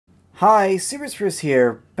Hi, SuperSpruce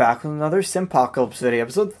here, back with another Simpocalypse video,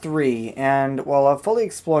 episode 3, and, well, I've fully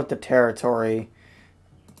explored the territory,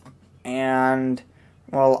 and,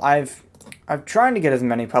 well, I'm trying to get as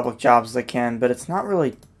many public jobs as I can, but it's not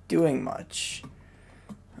really doing much.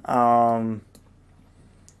 Oh,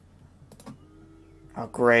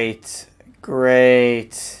 great.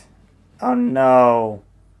 Great. Oh, no.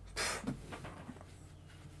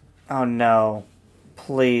 Oh, no.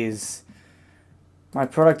 Please. My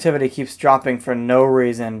productivity keeps dropping for no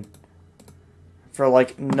reason. For,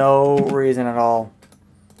 like, no reason at all.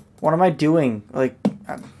 What am I doing? Like,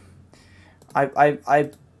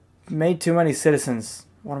 I made too many citizens.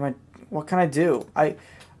 What can I do? I've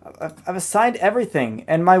assigned everything.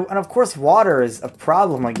 And of course water is a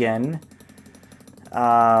problem again.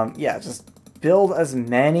 Yeah, just build as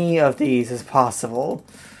many of these as possible.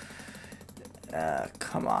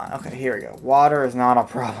 Come on. Okay, here we go. Water is not a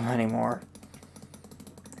problem anymore.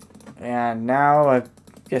 And now I'm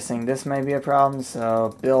guessing this may be a problem,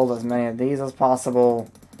 so build as many of these as possible.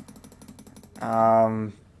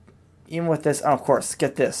 Even with this, oh, of course,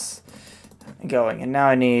 get this going. And now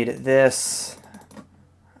I need this.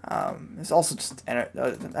 It's also just,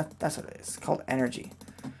 that's what it is. It's called energy.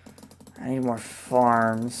 I need more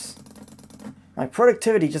farms. My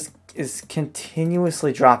productivity just is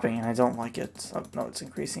continuously dropping, and I don't like it. Oh, no, it's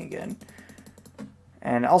increasing again.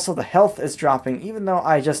 And also the health is dropping, even though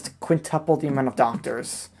I just quintupled the amount of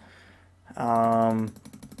doctors. I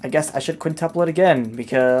guess I should quintuple it again,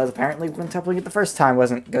 because apparently quintupling it the first time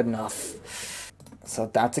wasn't good enough. So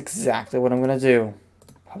that's exactly what I'm going to do.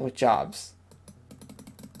 Public jobs.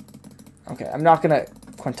 Okay, I'm not going to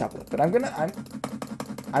quintuple it, but I'll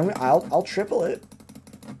triple it.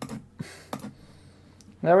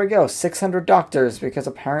 There we go, 600 doctors, because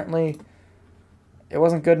apparently it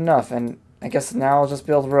wasn't good enough, and I guess now I'll just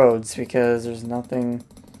build roads because there's nothing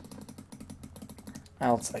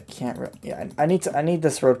else I can't yeah, I need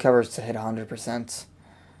this road coverage to hit 100%.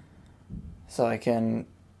 So I can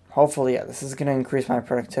hopefully, yeah, this is going to increase my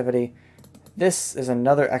productivity. This is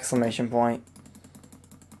another exclamation point.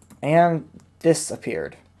 And this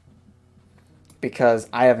appeared. Because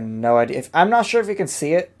I have no idea. I'm not sure if you can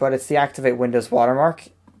see it, but it's the activate Windows watermark,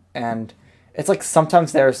 and it's like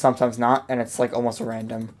sometimes there, sometimes not, and it's like almost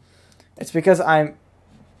random. It's because I'm...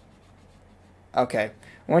 Okay.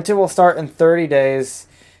 Winter will start in 30 days.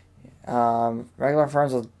 Regular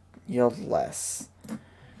farms will yield less.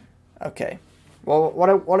 Okay. Well,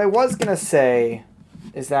 what I was going to say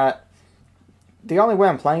is that the only way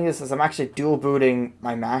I'm playing this is I'm actually dual booting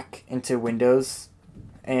my Mac into Windows.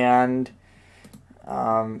 And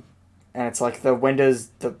it's like the Windows,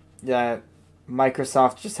 the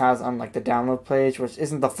Microsoft just has on like the download page, which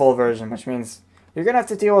isn't the full version, which means you're going to have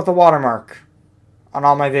to deal with the watermark on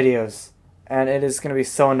all my videos. And it is going to be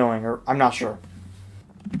so annoying, or I'm not sure.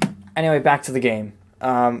 Anyway, back to the game.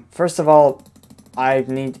 First of all, I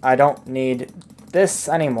don't need this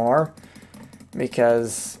anymore.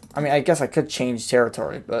 Because, I mean, I guess I could change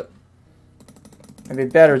territory, but it'd be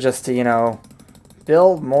better just to, you know,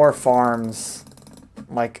 build more farms.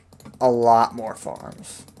 Like, a lot more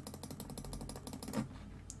farms.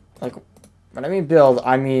 Like, when I mean build,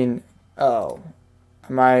 I mean, oh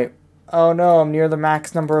no, I'm near the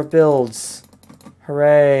max number of builds.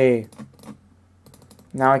 Hooray.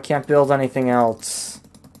 Now I can't build anything else.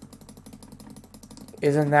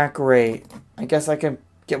 Isn't that great? I guess I can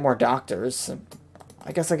get more doctors.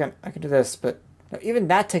 I guess I can do this, but even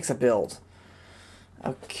that takes a build.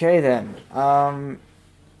 Okay then.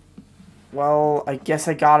 Well, I guess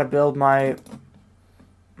I gotta build the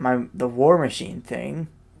war machine thing.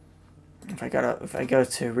 If I go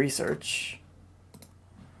to research.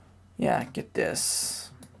 Yeah, get this.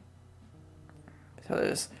 So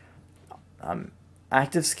there's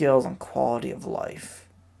active skills and quality of life.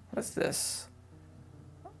 What's this?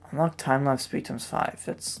 Unlock time-lapse speed times 5.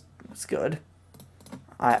 That's good.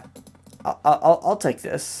 I'll take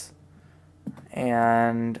this.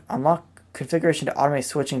 And unlock configuration to automate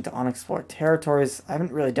switching to unexplored territories. I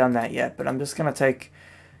haven't really done that yet, but I'm just gonna take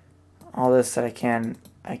all this that I can.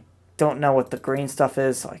 I don't know what the green stuff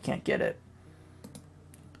is, so I can't get it.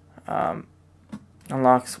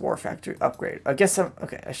 Unlocks war factory upgrade. I guess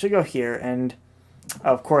okay. I should go here, and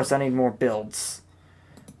of course I need more builds.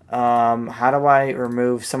 How do I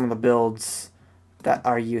remove some of the builds that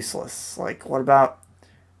are useless? Like, what about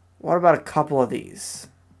a couple of these?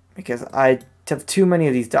 Because I have too many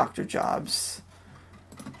of these doctor jobs.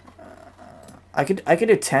 I could do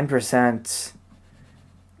 10%.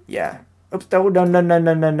 Yeah. Oops. No.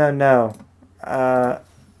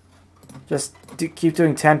 Just keep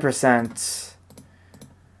doing 10%.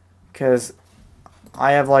 Because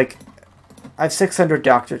I have like I have 600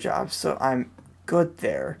 doctor jobs, so I'm good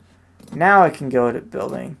there. Now I can go to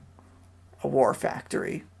building a war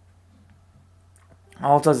factory.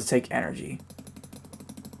 All it does is take energy.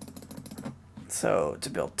 So to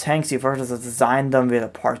build tanks, you first have to design them via the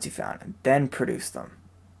parts you found, and then produce them.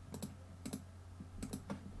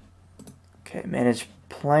 Okay, manage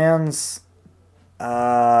plans.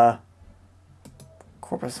 Corpus,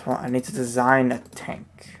 I need to design a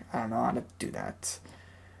tank. I don't know how to do that.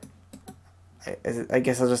 I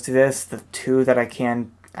guess I'll just do this. The two that I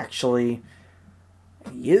can actually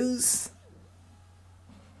use.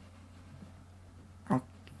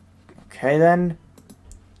 Okay then.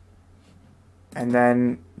 And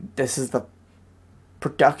then this is the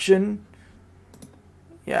production.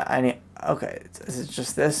 Yeah, I need. Okay, is it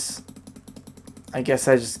just this? I guess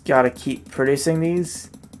I just gotta keep producing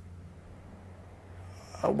these.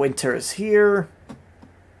 Winter is here.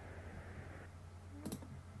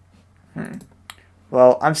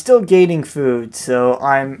 Well, I'm still gaining food, so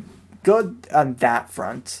I'm good on that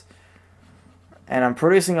front. And I'm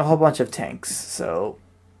producing a whole bunch of tanks, so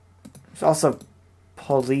there's also a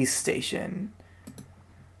police station.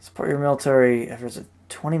 Support your military efforts with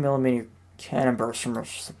 20mm cannon burst from a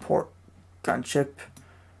support gunship.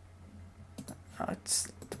 It's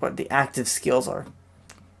what the active skills are.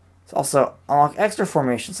 It's also unlock extra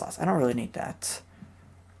formation slots. I don't really need that.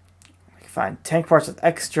 We can find tank parts with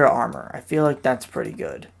extra armor. I feel like that's pretty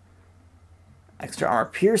good. Extra armor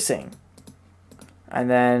piercing. And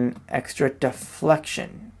then extra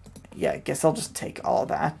deflection. Yeah, I guess I'll just take all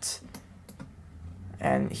that.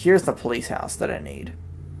 And here's the police house that I need.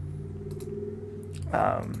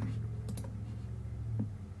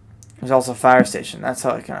 There's also a fire station. That's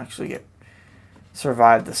how I can actually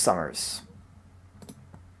survive the summers.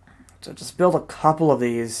 So just build a couple of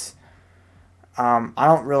these. I'm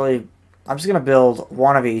just going to build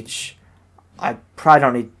one of each. I probably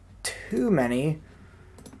don't need too many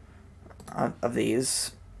of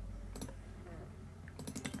these.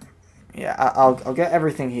 Yeah, I'll get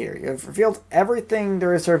everything here. You've revealed everything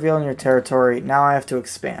there is to reveal in your territory. Now I have to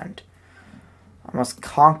expand. I must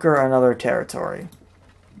conquer another territory.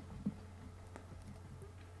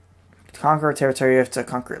 To conquer a territory, you have to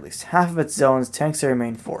conquer at least half of its zones. Tanks are your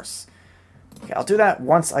main force. Okay, I'll do that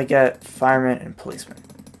once I get firemen and policemen.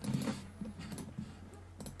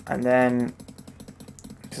 And then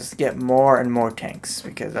just get more and more tanks,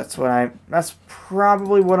 because that's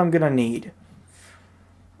probably what I'm gonna need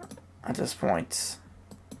at this point.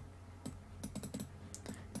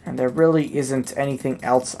 And there really isn't anything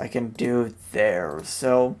else I can do there.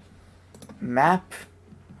 So, map.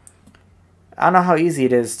 I don't know how easy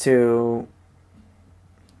it is to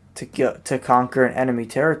conquer an enemy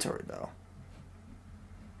territory, though.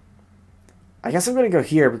 I guess I'm gonna go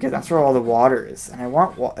here because that's where all the water is, and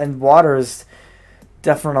water is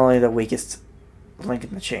definitely the weakest link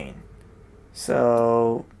in the chain.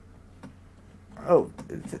 So, oh,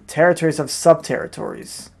 the territories have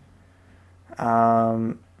sub-territories.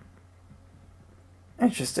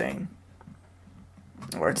 Interesting.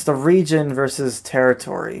 Where it's the region versus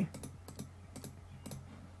territory.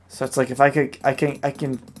 So it's like if I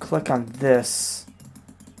can click on this.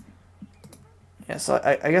 Yeah, so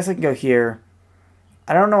I guess I can go here.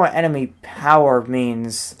 I don't know what enemy power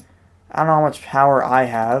means. I don't know how much power I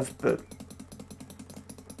have, but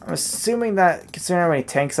I'm assuming that considering how many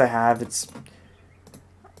tanks I have,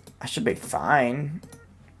 I should be fine.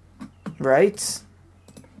 Right?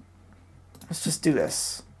 Let's just do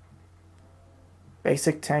this.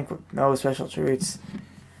 Basic tank with no special attributes.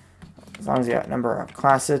 As long as you outnumber our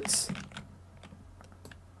classets.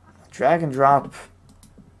 Drag and drop.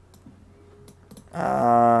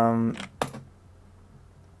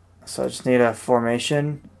 So I just need a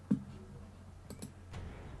formation.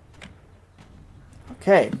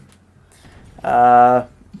 Okay. There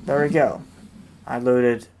we go. I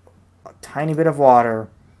looted a tiny bit of water.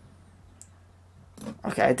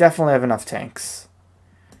 Okay, I definitely have enough tanks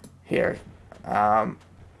here. I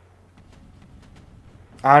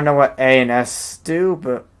don't know what A and S do,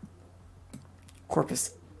 but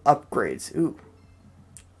Corpus upgrades. Ooh.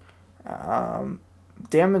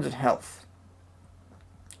 Damage and health.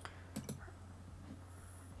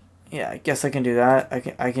 Yeah, I guess I can do that.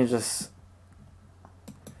 I can just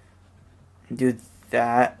do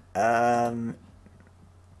that.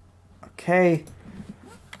 Okay.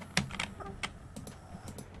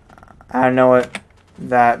 I don't know what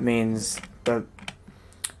that means, but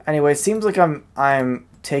anyway, it seems like I'm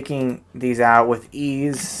taking these out with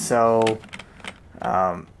ease, so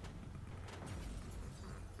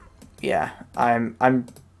yeah,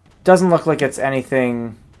 doesn't look like it's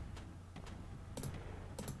anything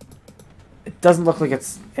It doesn't look like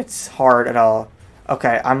it's hard at all.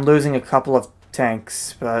 Okay, I'm losing a couple of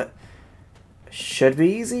tanks, but should be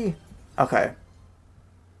easy. Okay.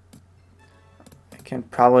 I can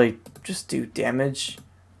probably just do damage.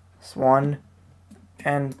 This one.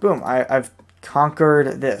 And boom, I've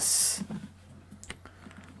conquered this.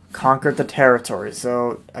 Conquered the territory.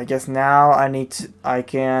 So I guess now I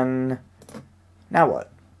can... Now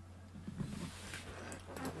what?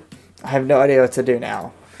 I have no idea what to do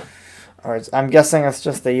now. Alright, I'm guessing it's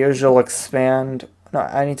just the usual expand. No,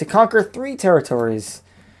 I need to conquer 3 territories.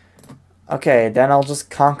 Okay, then I'll just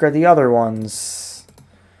conquer the other ones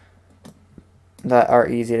that are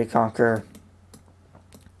easy to conquer.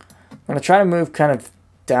 I'm going to try to move kind of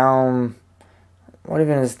down. What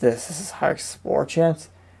even is this? This is high explore chance?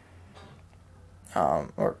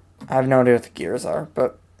 Or I have no idea what the gears are,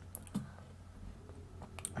 but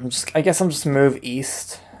I guess I'm just move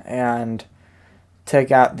east and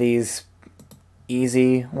take out these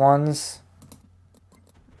easy ones.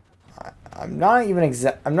 I'm not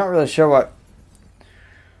really sure what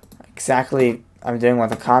exactly I'm doing with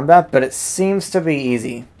the combat, but it seems to be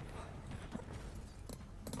easy.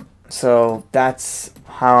 So that's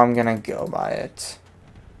how I'm gonna go by it.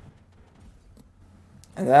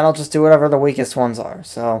 And then I'll just do whatever the weakest ones are.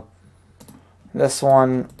 So this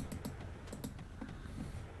one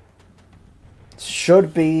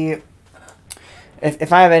should be,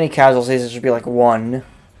 if I have any casualties, it should be like 1.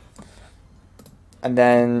 And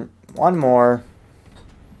then 1 more.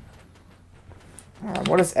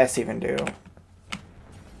 What does S even do?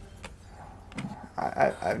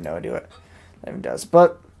 I have no idea what that even does.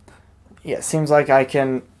 But yeah, it seems like I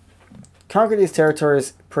can conquer these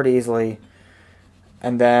territories pretty easily.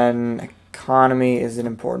 And then economy is an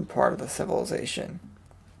important part of the civilization.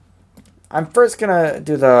 I'm first gonna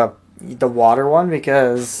do the water one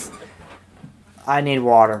because I need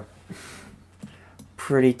water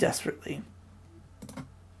pretty desperately.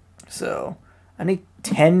 So I need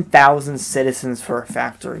 10,000 citizens for a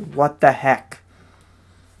factory. What the heck?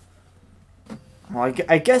 Well,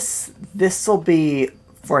 I guess this will be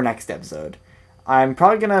for next episode. I'm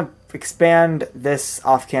probably going to expand this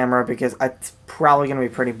off camera because it's probably going to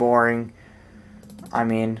be pretty boring. I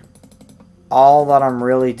mean, all that I'm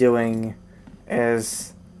really doing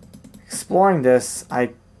is exploring this.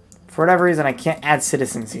 For whatever reason, I can't add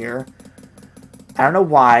citizens here. I don't know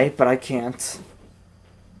why, but I can't.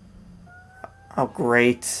 Oh,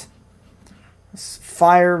 great. This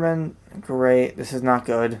fireman, great. This is not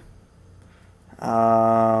good.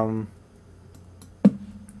 I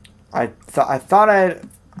thought I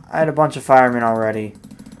had a bunch of firemen already.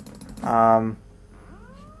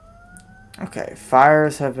 Okay,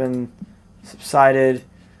 fires have been subsided,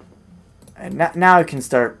 and now I can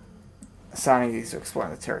start assigning these to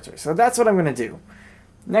exploring the territory. So that's what I'm going to do.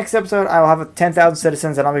 Next episode, I will have 10,000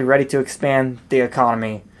 citizens, and I'll be ready to expand the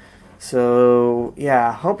economy. So,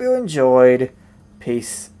 yeah, hope you enjoyed.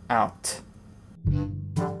 Peace out.